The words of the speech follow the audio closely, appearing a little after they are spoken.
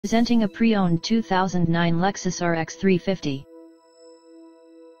Presenting a pre-owned 2009 Lexus RX 350.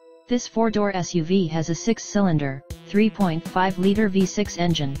 This four-door SUV has a six-cylinder, 3.5-liter V6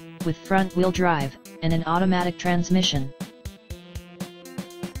 engine, with front-wheel drive, and an automatic transmission.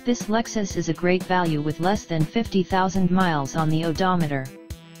 This Lexus is a great value with less than 50,000 miles on the odometer.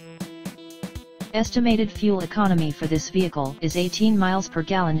 Estimated fuel economy for this vehicle is 18 miles per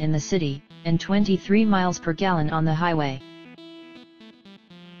gallon in the city, and 23 miles per gallon on the highway.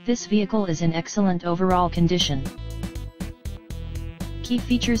 This vehicle is in excellent overall condition. Key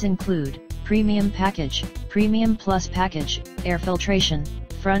features include Premium Package, Premium Plus Package, air filtration,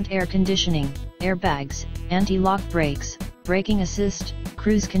 front air conditioning, airbags, anti-lock brakes, braking assist,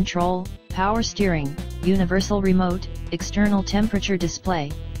 cruise control, power steering, universal remote, external temperature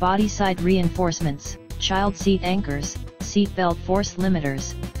display, body side reinforcements, child seat anchors, seat belt force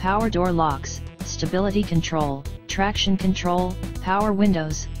limiters, power door locks, stability control, traction control, power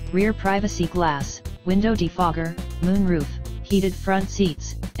windows, rear privacy glass, window defogger, moonroof, heated front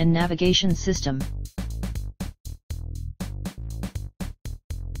seats, and navigation system.